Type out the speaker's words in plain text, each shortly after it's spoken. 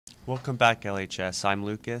Welcome back, LHS. I'm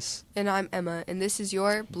Lucas. And I'm Emma, and this is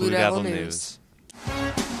your Blue Devil News.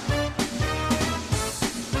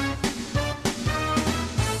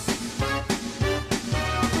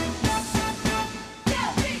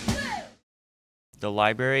 The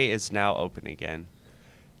library is now open again.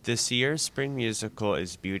 This year's spring musical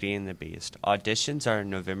is Beauty and the Beast. Auditions are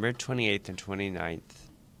November 28th and 29th,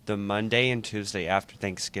 the Monday and Tuesday after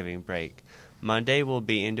Thanksgiving break. Monday will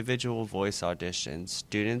be individual voice auditions.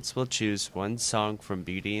 Students will choose one song from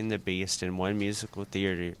Beauty and the Beast and one musical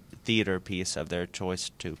theater piece of their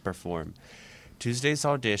choice to perform. Tuesday's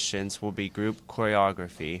auditions will be group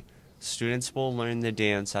choreography. Students will learn the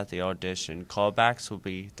dance at the audition. Callbacks will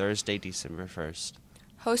be Thursday, December 1st.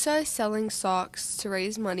 HOSA is selling socks to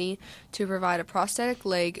raise money to provide a prosthetic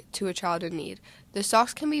leg to a child in need. The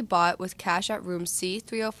socks can be bought with cash at rooms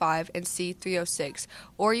C305 and C306,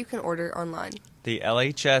 or you can order online. The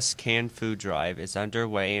LHS Canned Food Drive is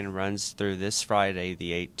underway and runs through this Friday,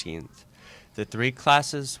 the 18th. The 3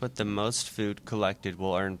 classes with the most food collected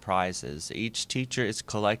will earn prizes. Each teacher is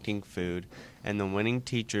collecting food, and the winning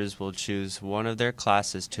teachers will choose one of their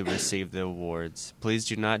classes to receive the awards. Please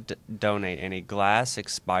do not donate any glass,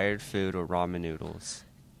 expired food, or ramen noodles.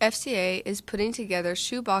 FCA is putting together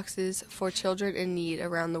shoe boxes for children in need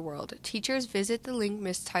around the world. Teachers visit the link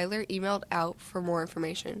Ms. Tyler emailed out for more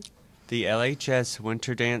information. The LHS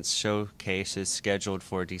Winter Dance Showcase is scheduled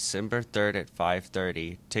for December 3rd at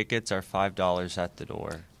 5:30. Tickets are $5 at the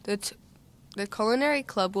door. The Culinary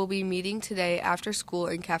Club will be meeting today after school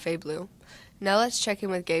in Cafe Blue. Now let's check in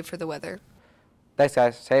with Gabe for the weather. Thanks,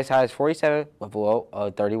 guys. Today's high is 47 with a low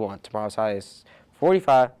of 31. Tomorrow's high is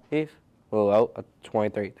 45 with a low of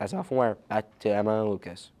 23. That's all from where. Back to Emma and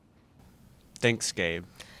Lucas. Thanks, Gabe.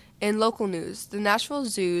 In local news, the Nashville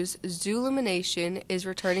Zoo's Zoolumination is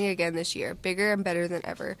returning again this year, bigger and better than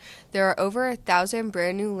ever. There are over 1,000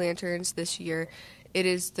 brand new lanterns this year. It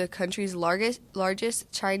is the country's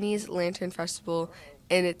largest Chinese lantern festival,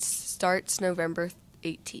 and it starts November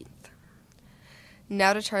 18th.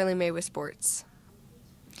 Now to Charlie May with sports.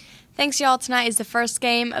 Thanks, y'all. Tonight is the first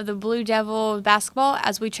game of the Blue Devil basketball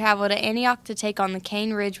as we travel to Antioch to take on the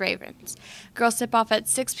Cane Ridge Ravens. Girls tip off at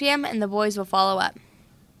 6 p.m. and the boys will follow up.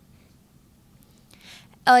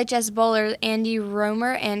 LHS bowlers Andy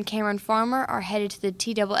Romer and Cameron Farmer are headed to the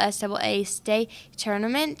TSSAA State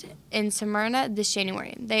Tournament in Smyrna this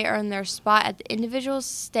January. They earned their spot at the individual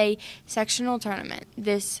state sectional tournament.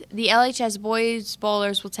 The LHS boys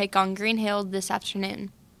bowlers will take on Green Hill this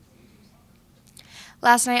afternoon.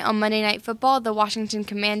 Last night on Monday Night Football, the Washington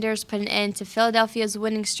Commanders put an end to Philadelphia's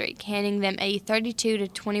winning streak, handing them a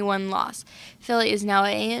 32-21 loss. Philly is now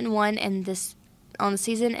 8-1 on the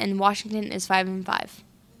season, and Washington is 5-5.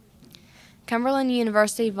 Cumberland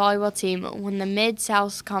University volleyball team won the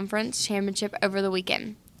Mid-South Conference Championship over the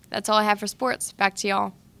weekend. That's all I have for sports. Back to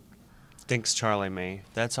y'all. Thanks, Charlie May.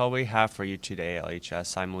 That's all we have for you today,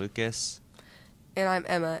 LHS. I'm Lucas. And I'm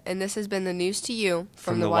Emma, and this has been the news to you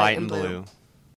from the White and Blue.